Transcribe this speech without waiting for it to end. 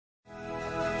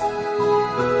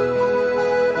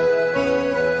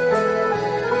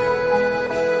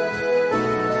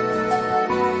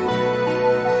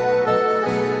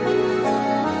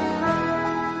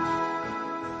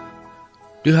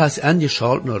Du hast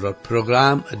angeschaut naar het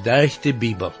programma Durch de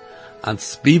Bibel.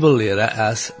 Als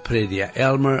Bibellehrer is prediker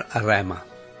Elmer Rema.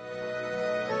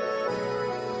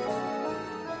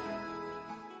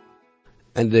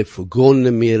 In de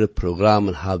vergangene meerdere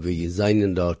programma's hebben we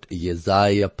gezien dat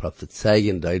Jesaja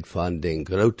prophezeien deed van den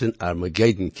groten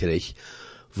Armageddon-krieg,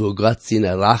 wo Gott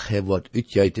seine Rache wird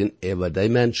uitgieten über die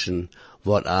Menschen,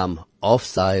 wat am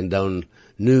aufsehen dan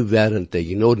nu während der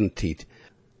Genodentijd.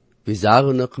 We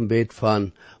sagen nog een beetje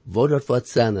van, wat dat wordt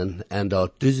zijn, en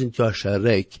dat 1000-jarige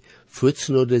rijk,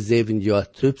 14 oder 7 jaar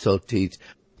Trübsaltijd,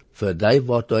 voor die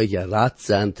wat euch gerat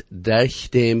zijn, durch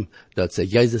dem, dat ze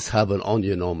Jezus hebben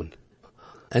aangenomen.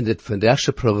 En dit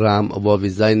vandaagse programma, waar we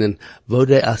zijn, wo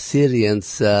de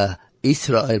Assyriërs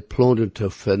Israël plannen te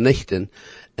vernichten,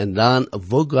 en dan,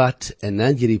 wo Gott en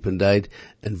aangeriepen deed,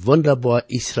 en wunderbaar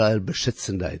Israël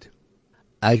beschützen deed.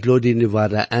 Ik geloof nu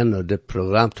waar aan dit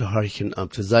programma te horchen, om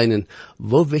te zijn,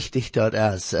 wo wichtig dat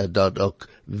is, dat ook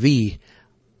wie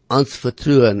ons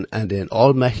vertrouwen aan den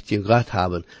almächtigen Gott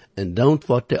hebben, en don't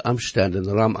wat de omstanden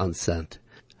ram ons zijn.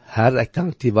 Herr, ik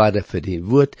dank die waarde voor die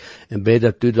woord, en bid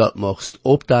dat du dat mocht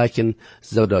opdagen,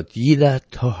 zodat jeder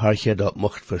toehorcher dat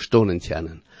mocht verstaan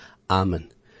kunnen. Amen.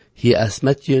 Hier is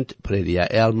met junt prediker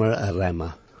Elmer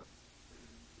Rema.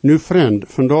 Nu vriend,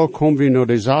 vandaag komen we naar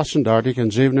de 36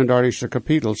 en 37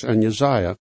 kapitels in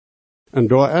Jesaja. En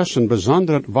daar is een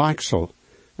bijzonder wijksel.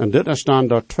 En dit is dan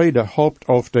dat tweede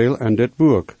hoofdafdeel in dit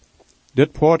boek.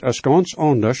 Dit poort is ganz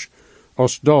anders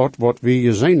als dat wat we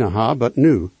gezien hebben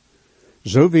nu.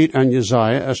 Zo weet in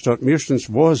Jesaja is dat meestens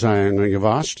waarzegingen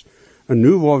geweest, en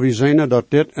nu waar we zien dat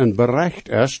dit een bericht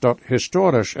is dat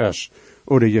historisch is,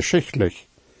 of geschichtlich.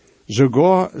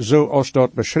 Sogar zoals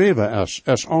dat beschreven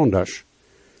is anders.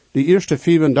 Die eerste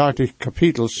 34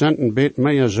 kapitels zijn een beetje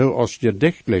meer zoals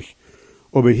gedichtlich,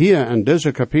 aber hier in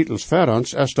deze kapitels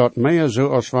verder is dat meer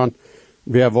zoals van,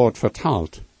 wer wordt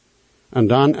vertaald. En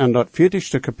dan in dat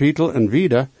 40ste kapitel en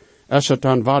wieder is het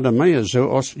dan waarde meer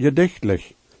zoals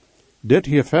gedichtlich. Dit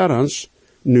hier verder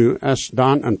nu is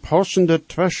dan een passende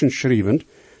tussenschrijvend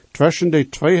tussen de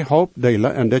twee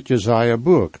hoofddelen in dit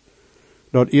Jesaja-boek.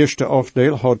 Dat eerste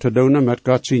afdeel had te doen met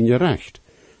God zijn recht,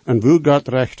 en hoe God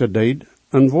rechten deed,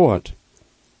 een woord.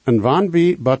 En wanneer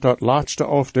we bij dat laatste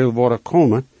afdeel worden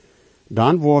komen,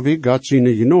 dan worden we God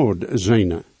zijn genade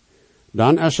zijn.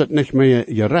 Dan is het niet meer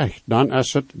gerecht, dan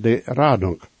is het de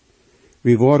radung.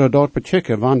 We worden dat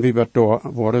bekijken wanneer we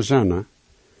daar worden zijn.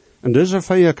 En deze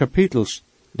 4 kapitels,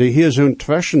 die hier zo'n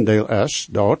tussendeel is,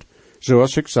 dat,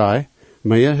 zoals ik zei,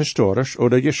 meer historisch of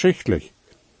geschichtlich.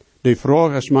 De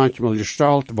vraag is manchmal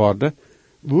gesteld worden,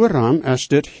 waarom is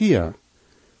dit hier?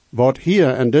 Wat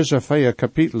hier in deze 4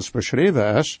 kapitels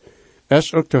beschreven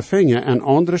is ook te vinden in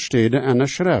andere steden in de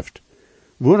schrift.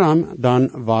 Waarom dan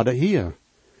worden hier?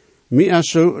 Meer is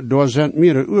zo, daar zijn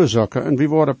meerdere oorzaken en we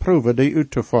worden proeven die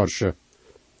uit te forschen.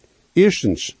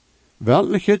 Eerstens,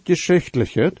 weltlichheid,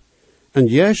 geschichtlichheid en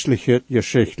geestlichheid,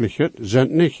 geschichtlichheid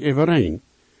zijn niet overeen.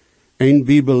 Een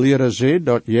bibellehrer zegt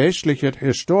dat geestlichheid,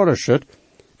 historischheid,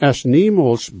 is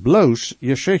niemals bloos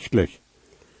geschichtlich.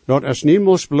 Dat is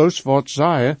niemals bloos wat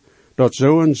zei, dat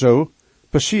zo en zo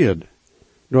passiert.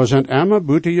 Er zijn immer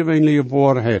buitengewoonlijke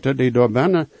waarheden die door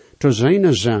binnen te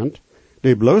zijn zijn,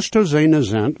 die bloos te zijn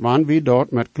zijn, wanneer we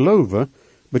dat met geloven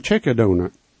bechecken doen.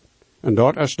 En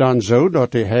dat is dan zo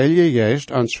dat de Heilige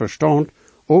Geest ons verstand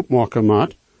opmaken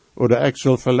moet, of ik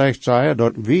zal vielleicht zeggen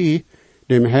dat we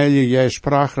dem Heilige Geest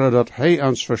sprachen dat hij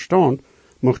ons verstand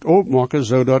mocht opmaken,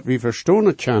 zodat we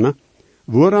verstaan kunnen,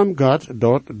 waarom God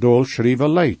dat doel schrijven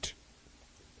leidt.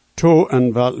 To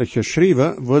en weltlich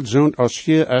geschreven wordt zo'n als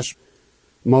hier is,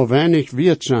 maar weinig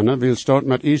weet zijn, wil dat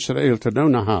met Israël te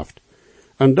doen heeft.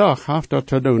 En toch heeft dat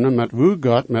te doen met hoe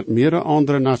God met meerdere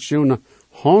andere nationen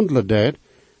handelen deed,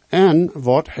 en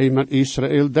wat hij met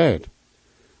Israël deed.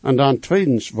 En dan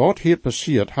tweedens, wat hier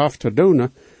passiert, heeft te doen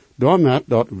daarmee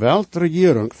dat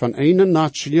weltregering van een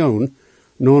nation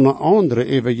naar een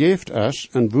andere overgeeft is,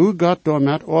 en hoe God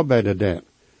daarmee arbeiden deed.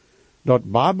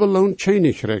 Dat Babylon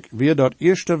Königreich weer dat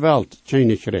eerste Welt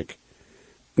Königreich.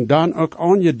 En dan ook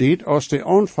aangediend als de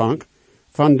aanvang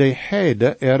van de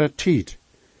heide tijd.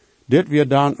 Dit weer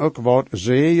dan ook wat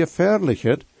zeer gefährlich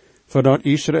het voor dat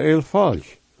Israël volk.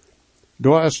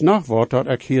 Daar is nog wat dat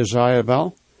ik hier zeggen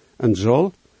wil en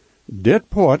zal. Dit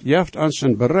poort geeft ons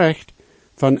een bericht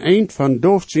van een van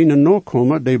dooft zijn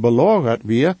nakomen die belagerd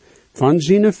weer van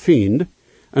zijn vriend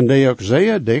en die ook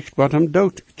zeer dicht wat hem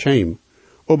dood kwam.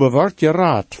 Aber wordt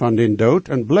geraad van den dood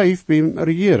en bleef bij hem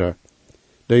regeren.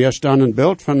 Die is dan een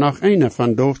beeld van nog een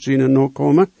van dooft zijn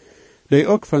nakomen, die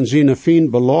ook van zijn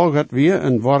vriend belagerd weer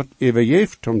en wordt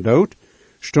overgeeft om dood,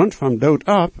 stond van dood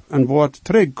op en wordt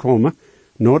teruggekomen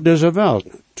naar deze wereld,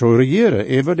 te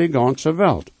regeren over de ganze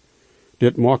wereld.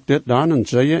 Dit maakt dit dan een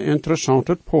zeer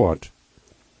interessante poort.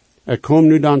 Ik kom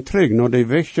nu dan terug naar de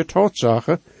wichtige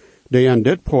tatsachen die aan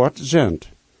dit poort zijn.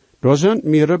 Er zijn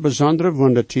meerdere bijzondere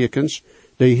wondertekens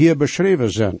die hier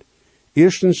beschreven zijn.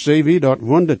 Eerstens zien we dat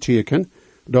wonderteken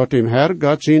dat dem Herr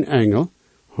God zijn engel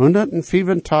 185.000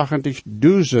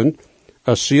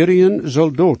 Assyriën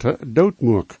soldaten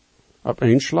doodmoek op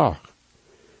één slag.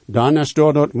 Dan is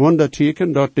door dat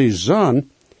wonderteken dat de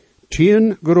zon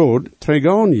 10 graden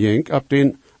tegaan ging op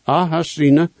den Ahas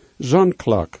zijn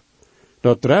zonklok.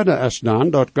 Dat derde is dan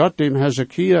dat God dem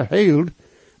Hezekiah hield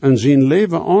en zijn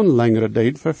leven aanlengere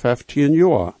deed voor 15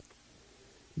 jaar.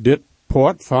 Dit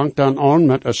poort vangt dan aan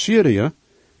met Assyrië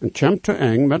en komt te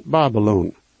eng met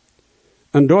Babylon.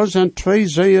 En daar zijn 2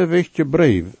 zeer wichtige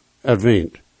brieven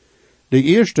erwähnt. De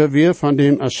eerste weer van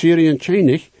dem Assyriën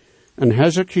König en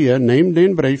Hezekiah neemt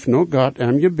den brief naar God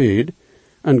en gebed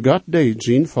en God deed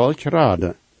zijn volk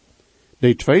raden.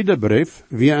 De tweede brief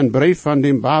weer een brief van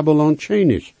dem Babylon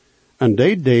König en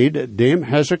die deed dem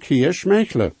Hezekiah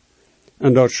schmeichelen.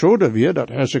 En dat zouden we dat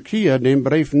Hezekiah den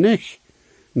brief niet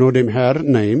naar dem Herr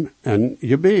neem en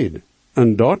gebed.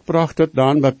 En dat bracht het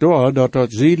dan met door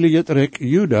dat zedelijke rijk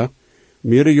Juda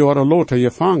meerdere jaren later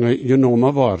gevangen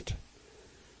genomen wordt.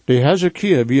 De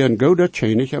Hezekiah wie een goede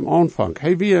König am aanvang.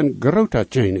 Hij wie een grote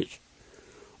König.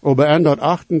 Aber in dat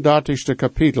 38.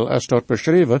 kapitel is dat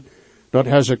beschreven dat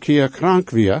Hezekiah krank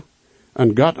weer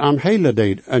en God am hele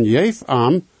deed en jeef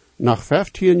am nach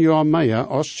 15 jaar meer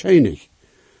als König.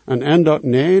 En in dat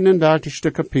 39.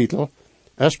 kapitel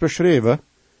is beschreven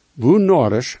hoe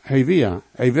nodig hij weer.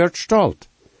 Hij werd stolt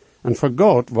en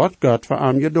vergat wat God voor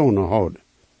hem gedaan had.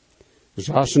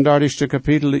 36.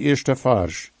 kapitel, de eerste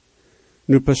vers.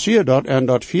 Nu passeert dat in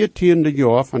dat 14e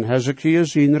jaar van Hezekiah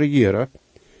zijn regeren,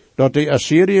 dat de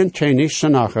Assyriën König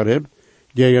Sennacherib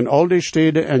tegen al die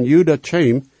steden en Juda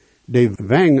kwam, die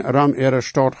weng ram ihre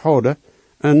stad hadden,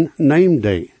 en neem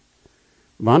die.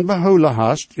 Want behouden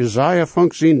hast, Jesaja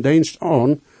vangt zijn dienst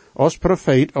aan, als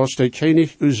profeet, als de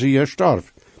König Uzziah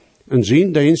starf. En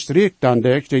zijn dienst riekt dan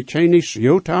durch de Königs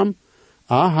Jotam,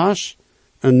 Ahas,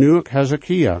 en nu ook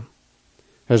Hezekiah.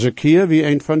 Hezekiah wie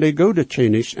een van de goede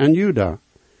Königs en Juda.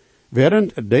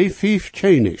 Während de 5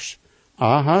 Königs,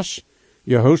 Ahas,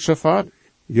 Jehoshaphat,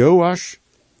 Joas,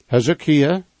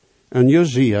 Hezekiah en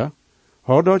Josia,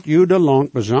 had dat Juda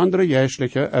land bijzondere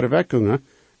geestelijke erwekkingen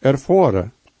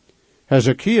ervaren.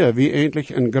 Hezekiah wie eindelijk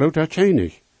een grote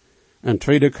König. In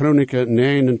 2 Kronieken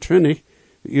 29,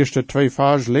 de eerste 2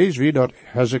 vers lezen we dat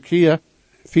Hezekiah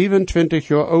 25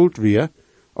 jaar oud weer,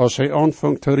 als hij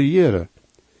aanvangt te regeren.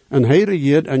 En hij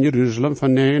regeert in Jeruzalem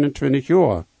van 29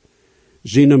 jaar.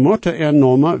 Zijn moeder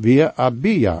ernomen weer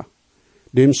Abia,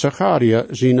 dem Zacharia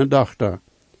zijn dochter.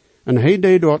 En hij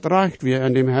deed dat recht weer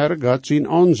in dem Herr God zijn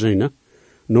aanzien,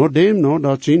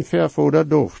 dat zijn vervader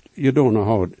dooft gedaan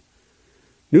had.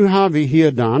 Nu hebben we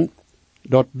hier dan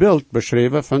dat beeld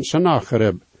beschreven van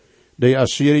Sennacherib, de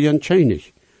Assyriën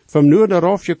König. Van nu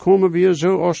daarop gekomen weer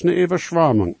zo als een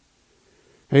overschwamming.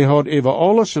 Hij had over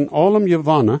alles en allem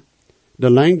gewonnen, de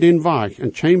lang den weg,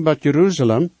 en kwam bij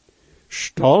Jeruzalem,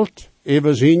 stolt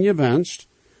over zijn gewenst,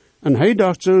 en hij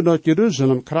dacht zo dat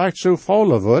Jeruzalem krijgt zo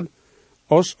voller wordt,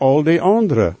 als al die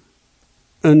anderen.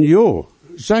 En jo,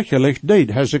 zekerlijk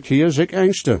deed Hezekiah zich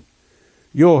angsten.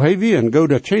 Jo, hij weer een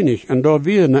goede König, en daar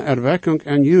weer een erwekking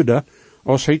in Juda,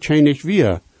 als hij König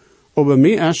weer. Aber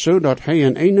meer is zo dat hij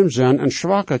in einem zin een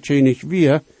zwakke König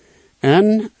weer,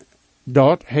 en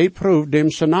dat hij proeft dem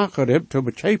Sennacherib te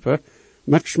bekämpfen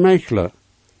met schmeichelen.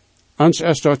 Ans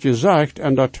is dat gezegd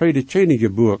in dat 2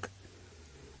 Königenboek.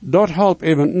 Dat helpt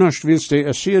even nicht, wils de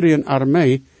Assyriën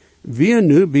armee weer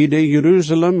nu bij de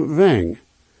Jeruzalem weng.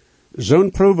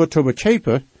 Zo'n proeve te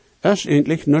bekämpfen is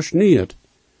eindelijk nicht niet.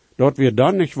 Dat weer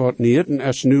dan niet wordt niet en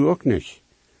is nu ook niet.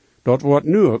 Dat wordt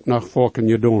nu ook nach volken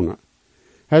gedaan.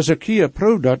 Hezekiah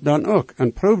proeft dat dan ook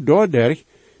en proeft daardoor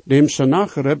dem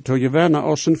Sennacherib te gewinnen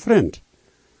als een vriend.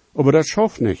 Aber dat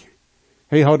schafft niet.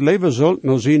 Hij had leven zult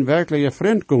naar zijn werkelijke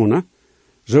vriend gaan,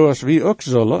 zoals wij ook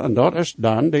zullen, en dat is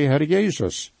dan de Heer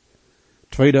Jezus.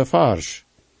 2 vers.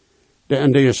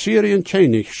 En de Assyriën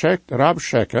König schickt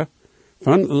Rabshakeh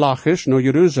van Lachish naar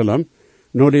Jeruzalem,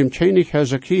 naar dem König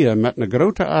Hezekiah met een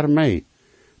grote armee,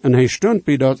 en hij stond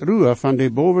bij dat roer van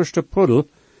de bovenste puddel,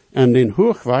 en den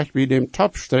hoogweg bij dem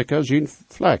topstrekker zijn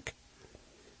vlek.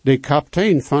 De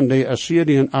kapitein van de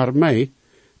Assyriën armee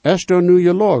is door nu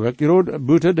gelagerd, groot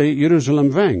buiten de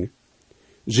Jeruzalem weng.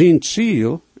 Zijn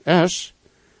ziel is,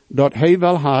 dat hij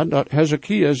wil had dat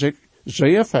Hezekiah zich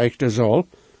zeer vechten zal,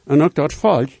 en ook dat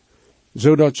volk,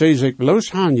 zodat zij zich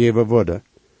bloos aangeven worden.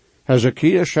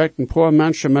 Hezekiah schickt een paar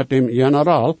mensen met dem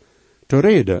generaal te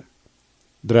reden.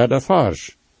 Derde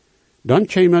vers. Dan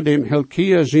kwam dem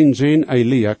Hilkia zijn zoon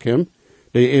Eliakim,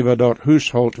 die even dort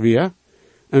huishold weer,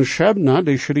 en Shebna,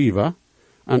 die schrijver,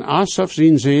 en Asaf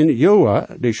zijn zoon Joa,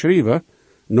 die schrijver,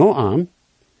 Noam.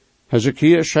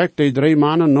 Hezekiah schickt die 3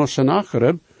 mannen naar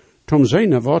Sennacherib, tom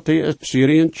zijne wat de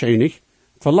Syriën König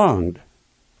verlangt.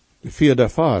 Vierde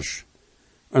vers.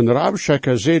 En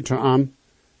Rabshakeh zei te hem,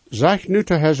 zeg nu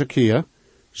te Hezekiah,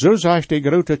 zo zegt de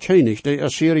grote König, de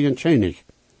Assyriën König,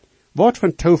 wat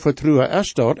van toe vertrouwen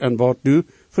is dat en wat du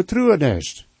vertrouwen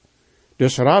ist.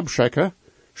 Dus Rabshakeh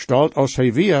stelt als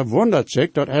hij weer wondert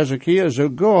zich dat Hezekiah zo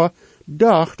gar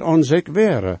dacht aan zich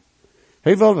wäre.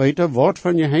 Hij wil weten wat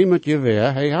van je heimat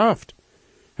geweer hij heeft.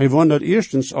 Hij wondert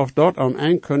eerstens of dat am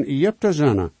eind Egypte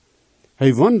zijn.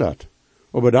 Hij wondert,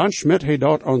 aber dan smet hij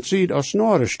dat aanziet als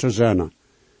Norisch te zijn.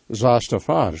 Zesde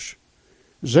vers.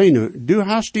 Zie nu, du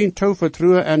hast dien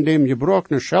toevertrouwen aan dem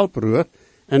gebrochene schelproer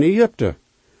in Egypte.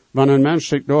 Wanneer een mens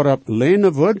zich daarop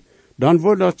lenen wordt, dan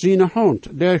wordt dat zijn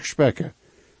hand dergspekken.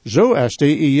 Zo is de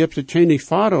Egypte König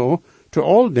Pharao te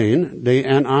al den die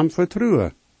aan hem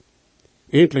vertrouwen.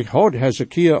 Eindelijk had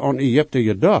Hezekiah aan Egypte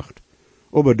gedacht,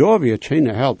 aber daar weer geen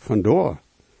help van door.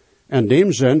 In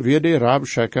dem zin weer de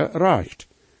Rabshakeh recht.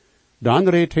 Dan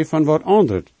redt hij van wat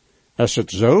anders. Is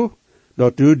het zo,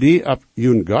 dat du die op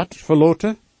jun God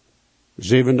verloten?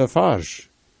 Zevende vers.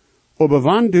 Aber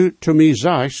wann du zu mir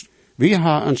sagst, wie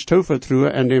ha uns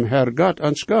toevertrouwen en dem Herr Gott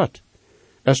ans Gott?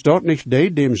 Is dat nicht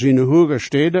die, dem seine hoge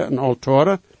steden en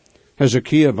altare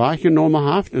Hezekiah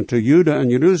weggenomen heeft en te Juda en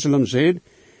Jeruzalem zeid,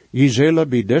 je zullen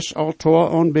bij des altaar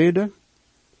aanbeden?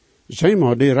 Zeg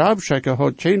maar, die Rabshakeh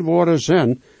had geen ware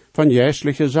zin van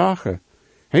geestelijke zaken.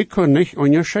 Hij kon niet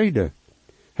onderscheiden.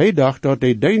 Hij dacht dat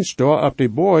de dienst daar op de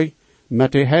boy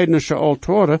met de heidnische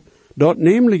altaren, dat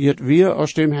namelijk het weer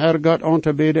als dem Herr God aan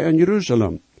te beden in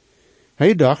Jeruzalem.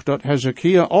 Hij dacht dat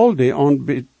Hezekiah al die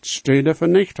aanbidsteden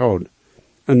vernicht had.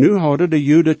 En nu hadden de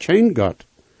Joden geen God,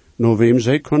 naar wem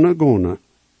zij kunnen gaan.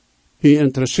 Hij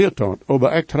interesseert dat,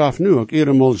 aber ik traf nu ook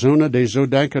eenmaal zonen die zo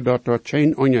denken dat er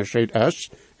geen onderscheid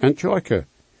is en kerken.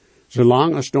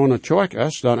 Zolang es dan een kerk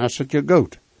is, dan is het je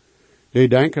goed. Die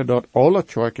denken dat alle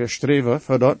kerken streven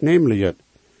voor dat namelijk.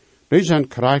 Die zijn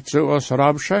krijgt zoals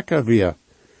Rabshakeh weer.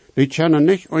 Die kunnen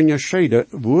niet onderscheiden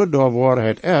waar daar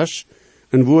waarheid is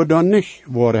en waar daar niet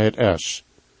waarheid is.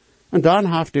 En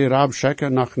dan heeft de Rabshakeh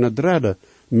nog een derde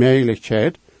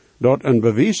mogelijkheid, dat een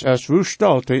bewijs is hoe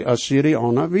stelt de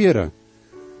Assyrianen wären.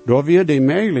 Door weer de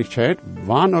mogelijkheid,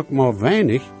 wanneer ook maar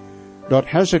weinig, dat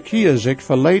Hezekiah zich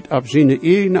verleidt op zijn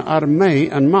eigen armee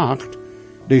en macht,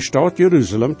 de stad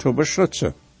Jeruzalem te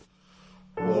beschützen.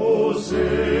 O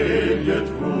zeel het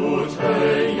goed,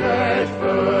 hij het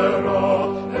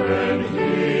verraad, en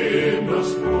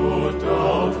hemels goed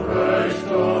dat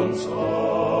recht ons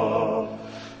af.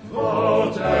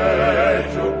 Wat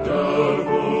het ook daar,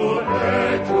 wo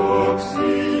het ook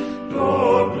zie,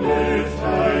 daar blijft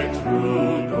hij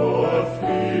trouw, daar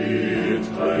fehlt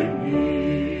hij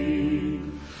niet.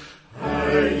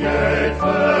 Hij het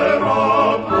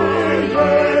verraad,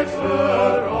 hij het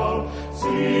verraad,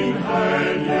 zien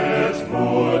hij het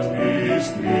woord is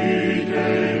niet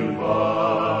in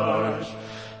waars.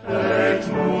 Het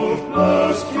moet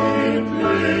bloß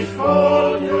kindlich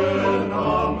volgen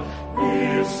am,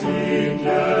 wir zien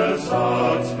je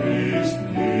Satz is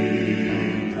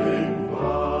niet in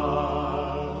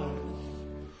waars.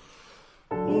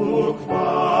 Ook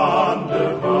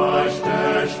wanneer weich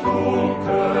der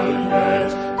Dunkel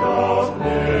jetzt, doch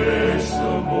nicht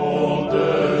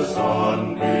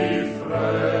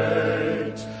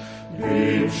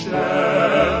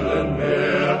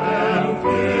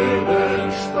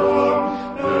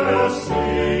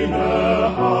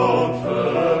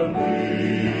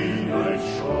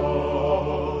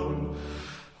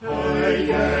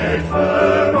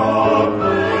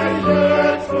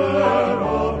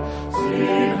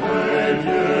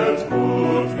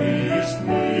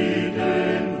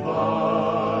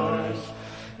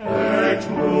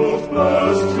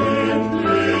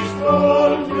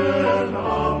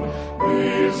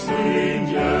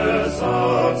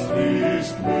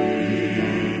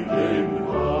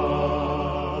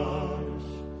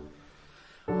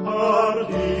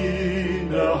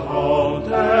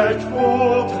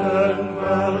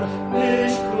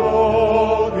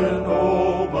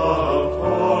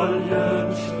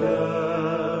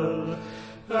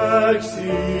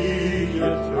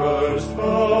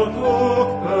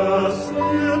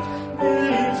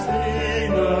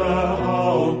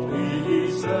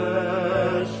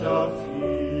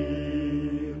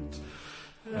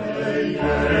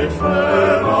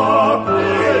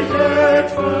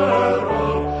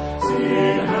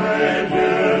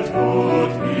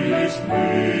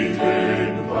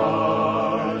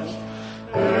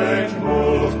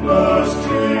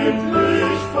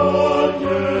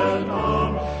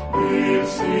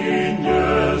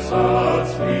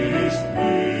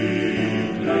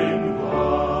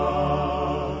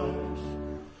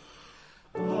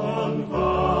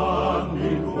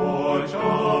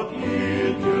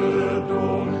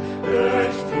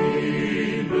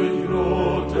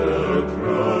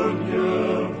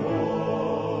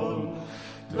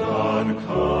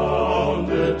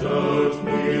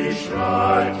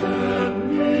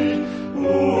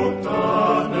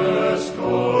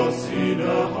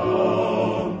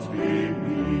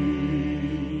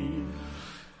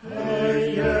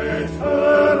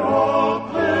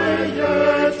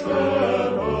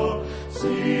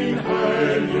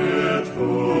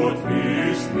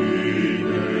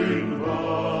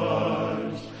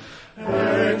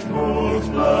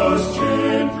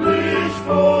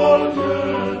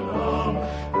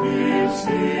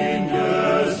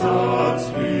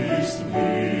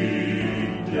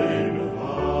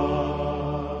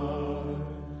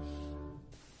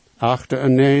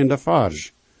 98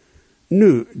 vers.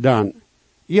 Nu dan,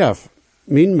 jef,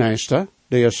 mijn meester,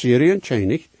 de Assyrian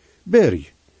Chenig,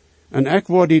 berg. En ik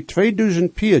word die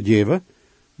 2000 pier geven,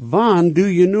 waan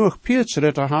doe je nog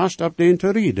piertsritter haast op den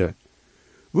te rieden?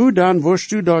 Hoe dan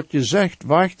worst u dat je zegt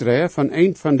wegdraaien van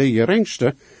een van de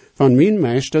geringste van mijn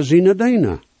meester zijn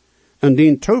dienaar? En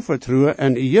die tovertruhe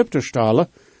en Egyptenstalen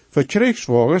voor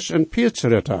krijgswagens en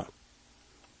piertsritter.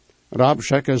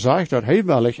 Rabshakeh zegt dat hij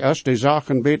willig is de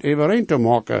zaken beet overeen te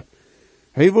maken.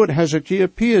 Hij wordt Hezekiah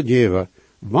pier geven,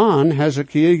 waan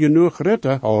Hezekiah genoeg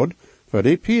ritter had voor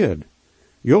die pier.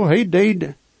 Jo, hij deed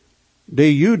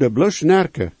de Jude bloos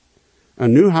nerken.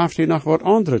 En nu heeft hij nog wat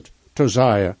andere te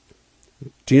zeggen.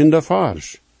 10e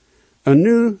vers. En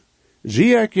nu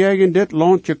zie ik in dit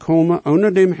landje komen,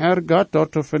 onder dem Herr God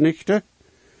dat te vernichten.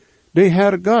 De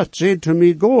Herr God zei te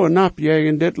mij, go en op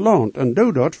in dit land, en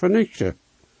doe dat vernichten.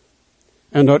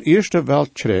 En dat eerste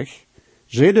Weltkrieg,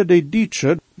 zeiden de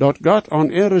Duitse dat God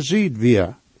aan ihre ziet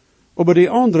weer, maar de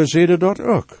andere zeiden dat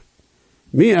ook.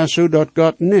 Meer is zo dat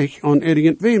God niet aan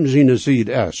irgendwem zijn ziet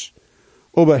is.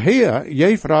 Maar hier,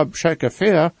 geef Rabshakeh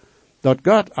ver, dat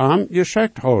God aan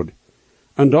geschickt had.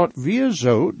 En dat weer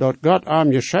zo, dat God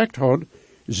aan geschickt had,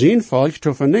 zijn volk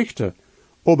te vernichten.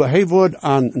 Maar hij wordt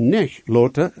aan niet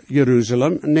laten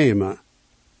Jeruzalem nemen.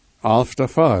 11e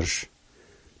vers.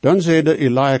 Dan zeiden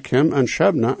Eliakim en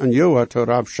Shebna en Joah te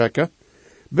Rabshakeh,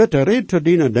 bitte red te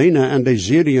dienen en de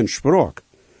Syriën spraak,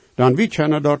 dan wie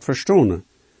kunnen dat verstaan.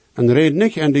 En red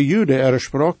niet in de Jude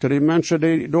spraak te de mensen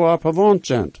die daar bewoond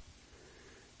zijn.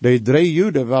 De 3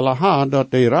 Jude willen ha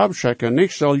dat de Rabshakeh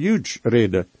niet zal Juds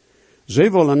reden.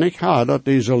 Zij willen niet ha dat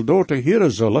de soldaten hier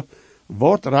zullen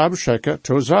wat Rabshakeh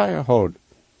te zeggen had.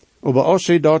 Maar als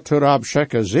zij dat te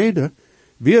Rabshakeh zeiden,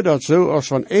 weer dat zo als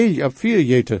van 1 op 4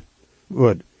 jeten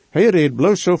wordt. Hij reed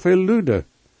bloos zoveel luide.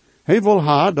 Hij wil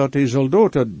ha dat de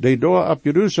soldaten die daar op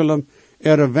Jeruzalem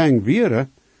weng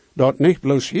wieren, dat niet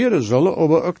bloos hier zullen,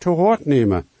 maar ook te hard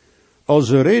nemen.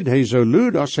 Also reed hij zo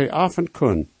luid als hij af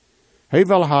kon. Hij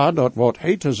wil ha dat wat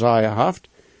hij te zeggen heeft,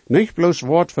 niet bloos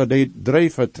wordt voor de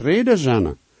 3 vertreden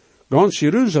zijn. Gans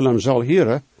Jeruzalem zal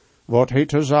hieren wat hij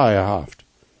te zeggen heeft.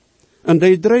 En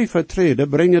de 3 vertreden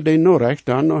brengen de Norrecht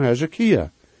dan naar Hezekiah.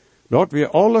 Dat weer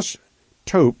alles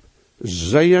taub,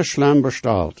 zeer slim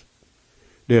besteld.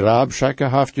 De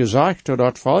Rabshakeh heeft gezegd tot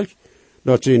dat volk,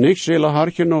 dat ze niet zullen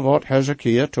harken naar wat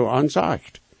Hezekiah toe aan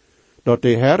zegt. Dat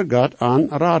de Herr God aan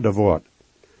raden wordt.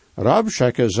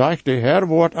 Rabshakeh zegt de Herr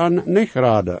wordt aan niet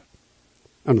raden.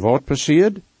 En wat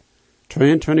passiert?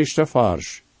 22e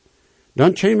vers.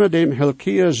 Dan komen dem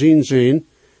Hilkiah zijn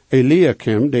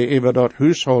Eliakim, die over dat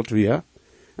huishoud weer,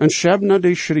 en Shebna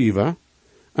de schrijver,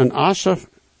 en Asaf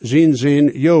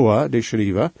zijn Joah de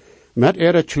schrijver, met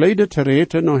ihre kleden te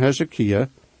reten naar Hezekiah,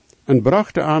 en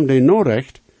brachten aan de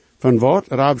Norrecht van wat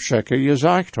Rabshakeh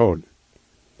gezegd had.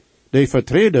 De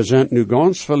vertreden zijn nu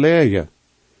gans verlegen.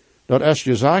 Dat is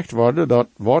gezegd worden dat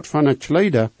wat van het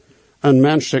kleden een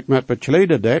mens zich met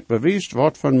bekleden deed, bewijst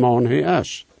wat van man hij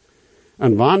is.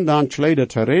 En wanneer dan kleden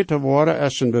te reten worden,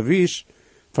 is een bewijs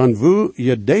van hoe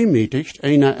je demietigt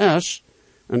ene is,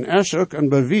 en is ook een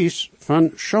bewijs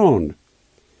van schande.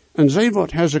 En zie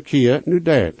wat Hezekiah nu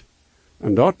deed.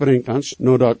 En dat brengt ons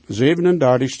naar dat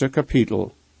 37e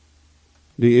kapitel.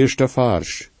 De eerste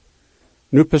vers.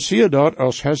 Nu passiert dat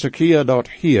als Hezekiah dat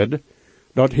hield,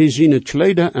 dat hij zijn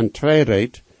kleden en twee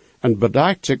reed, en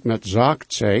bedekt zich met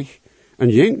zaakzeeg,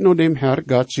 en ging naar dem Herr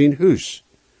God zijn huis.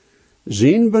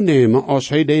 Zijn benemen als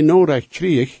hij de nodig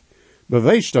kreeg,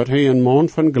 bewijst dat hij een man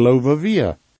van geloven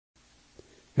weer.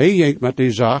 Hij ging met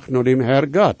die zaak naar dem Herr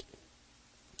God.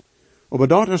 Maar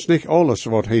dat is niet alles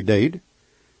wat hij deed.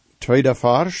 Tweede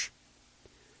vers.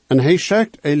 En hij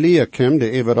zegt Eliakim,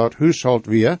 die over dat huishoud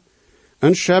weer,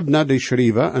 en Shebna de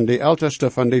schrijver en de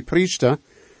älteste van de priester,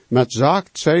 met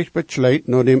zaakzeeg bekleed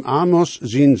naar dem Amos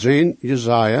zijn zoon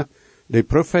Jesaja, de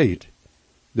profeet.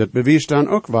 Dat bewijst dan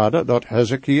ook waarde dat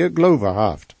Hezekiah geloven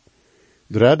heeft.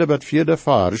 3e tot 4e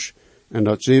vers, en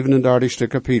dat 37e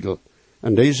kapitel.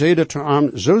 En die zeiden te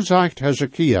hem, zo zegt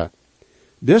Hezekiah,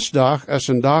 dis dag is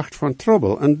een dag van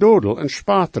troebel en dodel en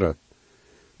spatre.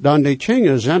 Dan de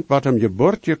kingen zijn wat hem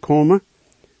geboort gekomen,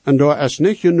 en daar is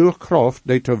niet genoeg kracht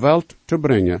die ter welt te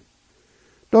brengen.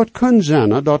 Dat kan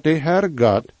zijn dat de Herr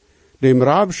God, dem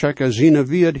Rabshakeh zijn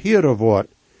weerd heren wordt,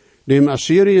 dem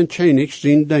Assyrian Chenig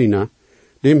zijn dienaar,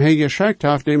 dem hij geschikt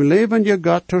heeft dem levende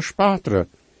God te spatre,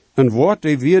 en wordt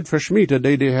de weerd versmieten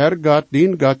die de Herr God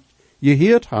dien God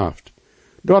geheerd heeft.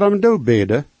 Daarom doe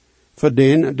bede, voor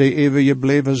den die even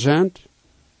gebleven zijn.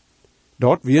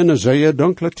 Dat weer een zeer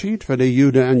donkere tijd voor de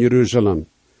Joden en Jeruzalem.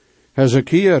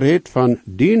 Hezekiah reed van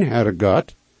dien Herr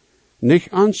God,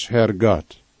 nicht ans Herr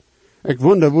Gott. Ik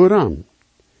wonder waarom.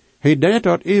 Hij deed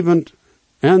dat even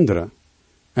andere,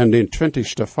 en den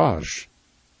 20ste vers.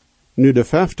 Nu de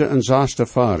 5e en 6e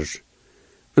vers.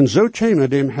 En zo kwam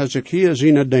dem Hezekiah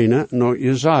zijn dienaar naar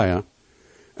Jesaja.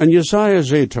 En Jesaja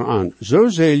zei te aan, zo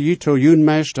zal je to jun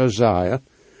meester zeggen,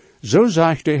 zo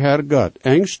zegt de Herr Gott,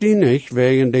 engst die niet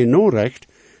wegen de norecht,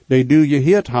 die du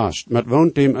geheerd hast, met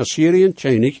woont dem Assyrien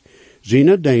König,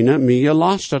 zijn dienaar mij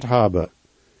gelastet hebben.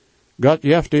 Gott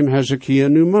geeft dem Hezekiah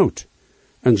nu moed,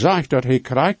 en zegt dat hij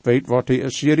krijgt weet wat de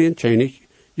Assyrien König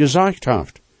gezegd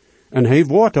heeft. En hij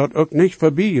wordt dat ook niet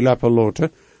voorbij laten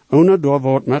laten, ohne door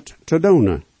wat met te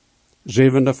doen.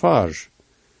 7e vers.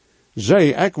 Zij,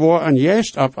 ik word een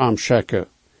jeest op am schekken,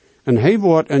 en hij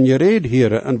wordt een gereed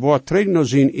heren, en wordt terug naar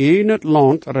zijn eigen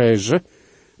land reizen,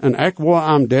 en ik word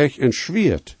am dech een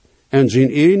schweert, en zijn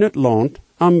eigen land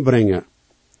aanbrengen.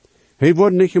 Hij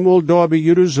wordt niet eenmaal daar bij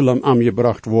Jeruzalem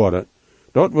aangebracht worden,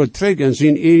 dat wordt terug in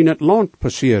zijn eigen land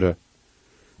passeren.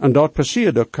 En dat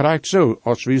passeerde krijgt zo,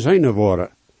 als we zijn worden.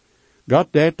 God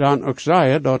deed dan ook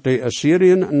zeggen dat de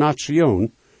Assyrian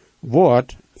nation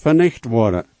wordt vernicht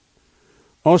worden.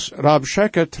 Als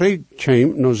Rabshakeh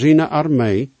terugkwam naar zijn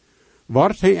armee,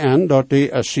 wordt hij aan dat de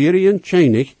Assyrian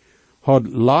König had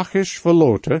Lachish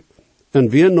verloten en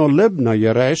weer naar Libna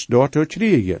gereisd door te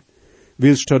krijgen.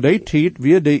 Wils tot die tijd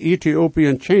weer de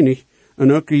Ethiopian König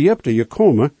en ook Egypte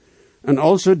gekomen, en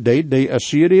also deed de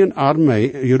Assyrian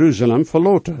armee Jeruzalem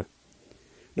verloten.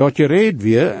 Dat gereed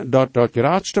weer dat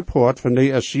raadste poort van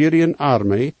de Assyrian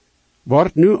armee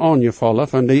wordt nu aangevallen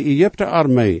van de Egypte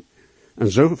armee,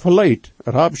 en zo verleed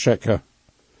Rabshakeh.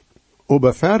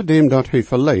 Over verdem dat hij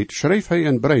verleed, schreef hij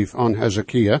een brief aan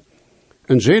Hezekiah,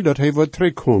 en zei dat hij wordt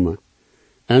terugkomen.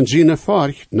 En zijn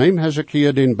vaart neem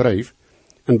Hezekiah den brief,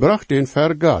 en bracht den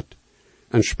ver God,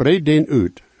 en spreid den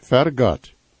uit, ver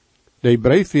God. De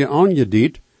brief weer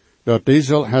aangediend, dat die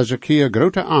zal Hezekiah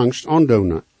grote angst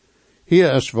aandoen.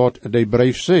 Hier is wat de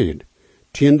brief zegt,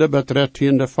 10e bet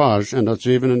 13e vers in dat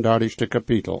 37e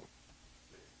kapitel.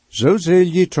 Zo zal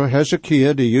je to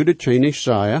Hezekiah de Jude König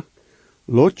zeggen,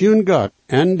 lot jun God,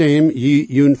 en dem je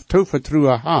jun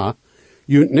toevertrouwen ha,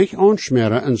 jun niet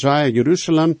aansmeren en zeggen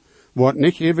Jeruzalem wordt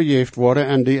niet overgeeft worden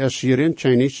en de Assyrian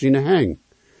König zijn hang.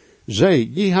 Zij,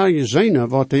 je ha gezien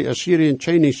wat de Assyrian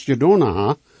König gedaan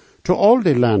ha, to al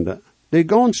die landen, die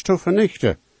gans te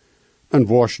vernichten. En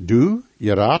was du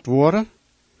geraad worden?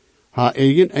 Ha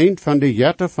een van de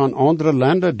jetten van andere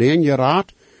landen den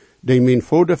geraad, die mijn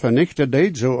vader vernichten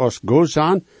deed, zoals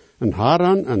Gozan en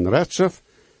Haran en Retsef,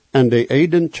 en de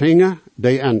Eden Tjinge,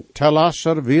 die aan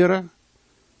Telasser waren?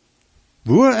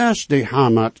 Waar is de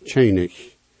Hamat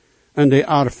König, en de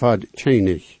Arfad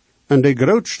König, en de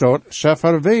grootstad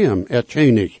Sepharvaim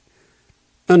König,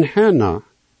 en Henna,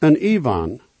 en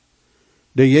Ivan?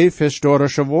 De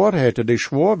historische waarheden die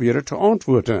zwaar weer te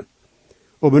antwoorden.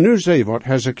 Aber nu zie wat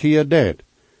Hezekiah deed.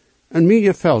 En mij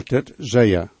gefällt het, zei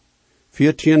je.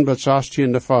 14 tot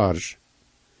 16 vers.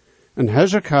 En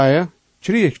Hezekiah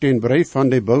kreeg den brief van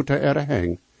de bote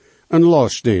hang, en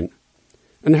las den.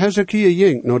 En Hezekiah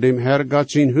ging naar dem Herr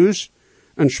God zijn huis,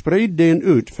 en spreid den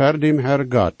uit ver dem Herr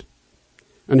God.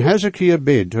 En Hezekiah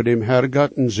bid tot dem Herr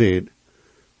God en zeid,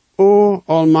 O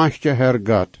almachtige Herr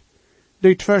God,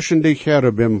 die tussen de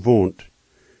cherubim woont.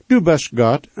 Du bist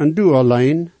God en du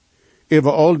alleen,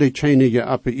 over al de Könige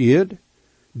op de eerd.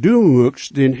 Du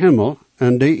maakst den Himmel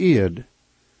en de eerd.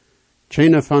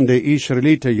 Keine van de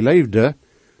Israëlieten leefde,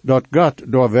 dat God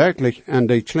doorwerkelijk en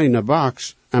de kleine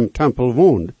baks am tempel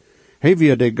woont. Hij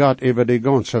weer de God over de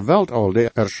ganze welt al de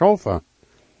erschaffen.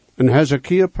 En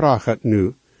Hezekiah pracht het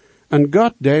nu. En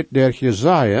God deed der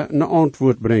Jesaja een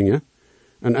antwoord brengen.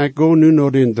 En ik go nu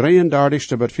naar den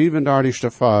 33ste tot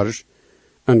 35ste vers.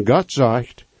 En God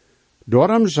zegt,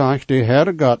 daarom zegt de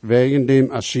Herr God wegen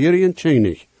dem Assyrian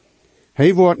König,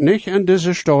 hij wordt niet in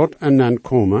deze stad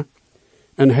aankomen,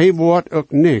 en hij wordt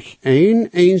ook niet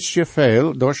eens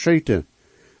veel doorschieten,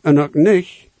 en ook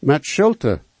niet met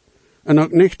schilte, en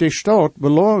ook niet de stad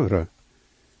belageren.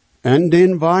 En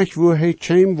den weg waar hij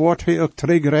kwam, wordt hij ook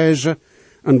terugreizen,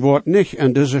 en wordt niet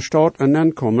in deze stad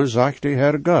aankomen, zegt de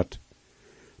Herr God.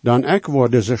 Dan ik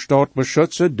word deze stad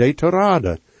beschützen, de te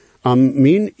raden, aan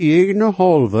mijn eigen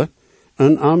halve,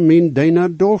 en aan mijn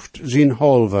dienaar doft zijn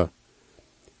halve.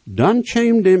 Dan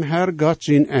kwam dem Herr God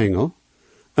zijn engel,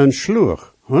 en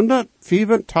sloeg 185.000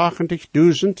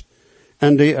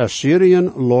 en de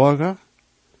Assyriën lager,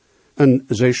 en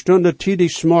zij stonden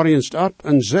tidig 's morgens op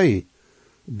en zei,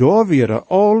 daar waren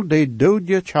al de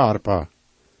dode charpa.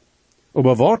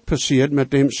 Aber wat passiert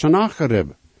met dem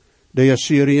Sennacherib, de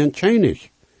Assyriën König?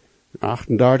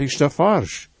 38ste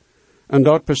vers. En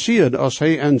dat passiert als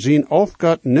hij en zijn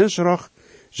afgod Nisrach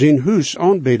zijn huis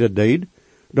aanbeden deed,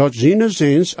 dat zijn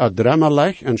zeens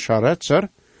Adremelech en Sharetzer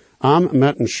am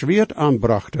met een zwaard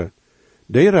aanbrachte.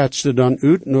 Die redste dan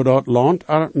uit naar dat land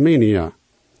Armenia.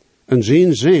 En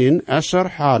zijn zeen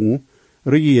Esarhaddon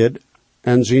regeerd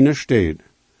en zijn stad.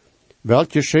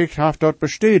 Welk geschicht heeft dat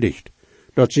bestätigt,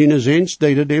 dat zijn zeens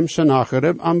deden dem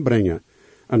Sennacherib aanbrengen.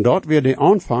 En dat weer de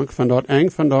aanvang van dat eng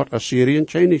van dat Assyriën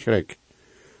Koninkrijk.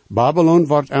 Babylon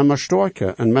wordt immer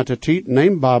sterker, en met de tijd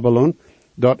neemt Babylon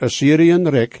dat Assyriën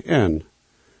rijk in.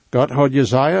 God had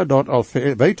Jesaja dat al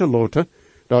weten laten,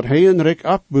 dat hij een rijk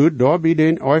opbouwt daar bij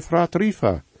den Euphrat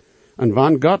River. En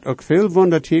wanneer God ook veel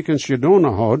wondertekens gedaan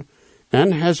had,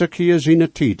 en Hezekiah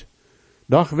zijn tijd.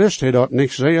 Doch wist hij dat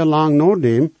niet zeer lang na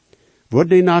dem, wordt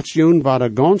die nation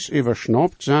waren ganz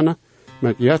overschnapt zijn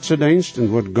met jetsendienst en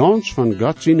wordt ganz van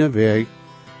God zijn weg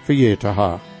vergeten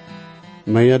ha.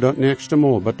 Meer dat nächste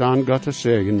Mal, maar dan God te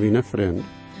zeggen, mijn vriend.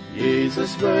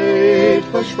 Jesus weet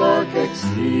versprach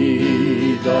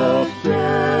extrie, doch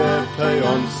geeft hij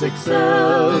ons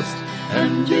zichzelf,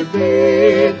 en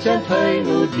gebet kent hij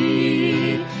nu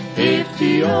die, heeft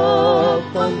die op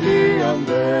van die am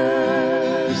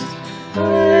best.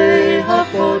 Hij hat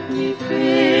God niet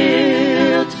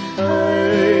veert,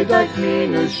 hij dekt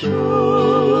meine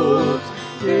schuld.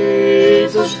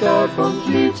 Jezus starb und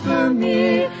litt für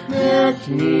mich, merkt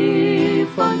mich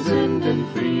von Sünden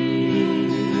frei.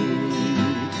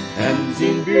 En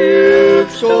zijn buik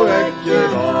zo echt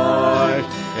gereicht,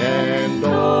 en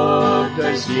dort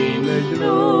er seine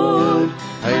Blut,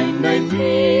 en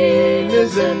meine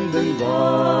Sünden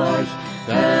weicht,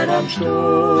 der am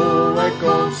Stuhl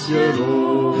ganz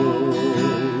geruht.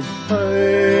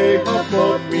 Hey, hat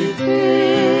Gott mich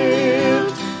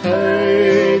geehrt,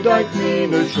 hey, dekt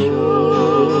meine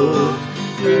Schuld.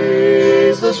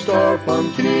 Jesus starb am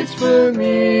Kreuz für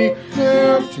mich,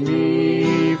 macht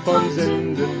mich von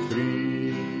Sünden frei.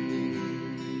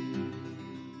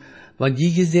 Wenn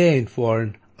je gesehen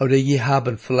worden, oder je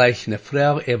haben vielleicht eine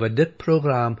Frage über das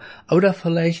Programm, oder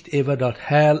vielleicht über das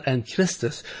Heil in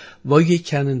Christus, wo je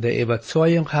können die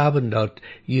Überzeugung haben, dass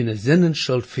jene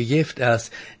Sinnenschuld vergift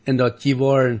ist, und dass je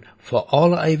wollen vor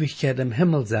aller Ewigkeit im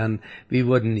Himmel sein, wir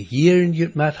würden hier in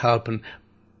jut mithelfen,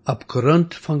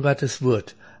 aufgrund von Gottes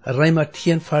Wort. Römer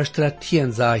 10, Vers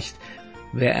 13 sagt,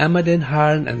 wer immer den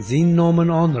Herrn in seinen Namen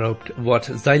anruft, wird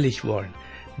seilig worden.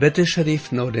 Bitte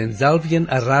schrift noch den selben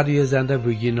Radiosender, wo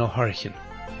je noch horchen.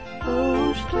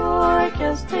 O stark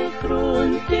ist der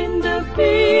Grund in der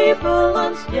Bibel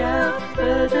ans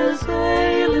Jahre des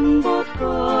Heilen,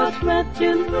 Gott mit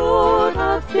den Not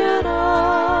hat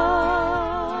gereicht.